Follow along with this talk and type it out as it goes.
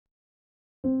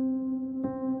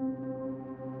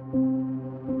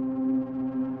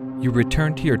You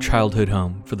return to your childhood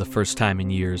home for the first time in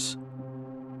years.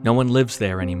 No one lives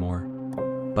there anymore,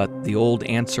 but the old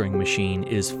answering machine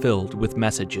is filled with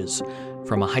messages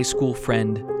from a high school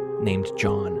friend named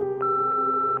John.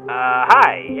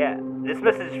 Hi, yeah. This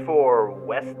message for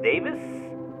Wes Davis?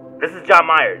 This is John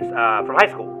Myers, from high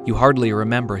school. You hardly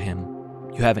remember him.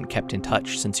 You haven't kept in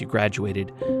touch since you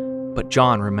graduated, but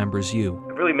John remembers you.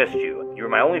 I really missed you. You were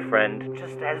my only friend,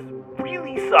 just as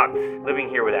really sucked living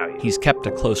here without you. He's kept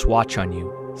a close watch on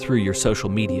you through your social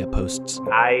media posts.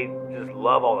 I just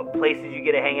love all the places you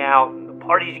get to hang out, and the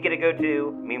parties you get to go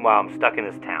to. Meanwhile, I'm stuck in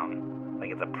this town,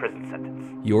 like it's a prison sentence.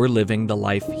 You're living the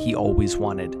life he always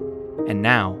wanted, and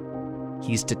now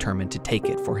he's determined to take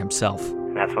it for himself.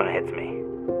 And that's when it hits me.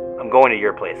 I'm going to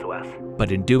your place, Wes.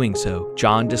 But in doing so,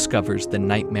 John discovers the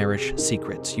nightmarish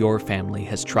secrets your family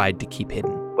has tried to keep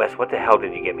hidden. Wes, what the hell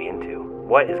did you get me into?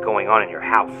 What is going on in your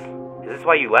house? Is this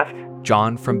why you left?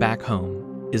 John from Back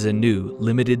Home is a new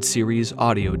limited series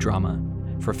audio drama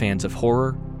for fans of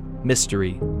horror,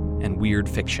 mystery, and weird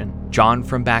fiction. John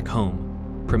from Back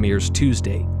Home premieres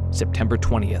Tuesday, September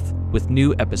 20th, with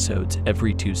new episodes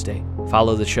every Tuesday.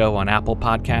 Follow the show on Apple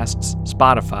Podcasts,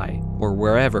 Spotify, or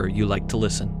wherever you like to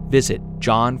listen. Visit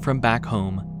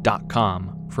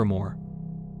johnfrombackhome.com for more.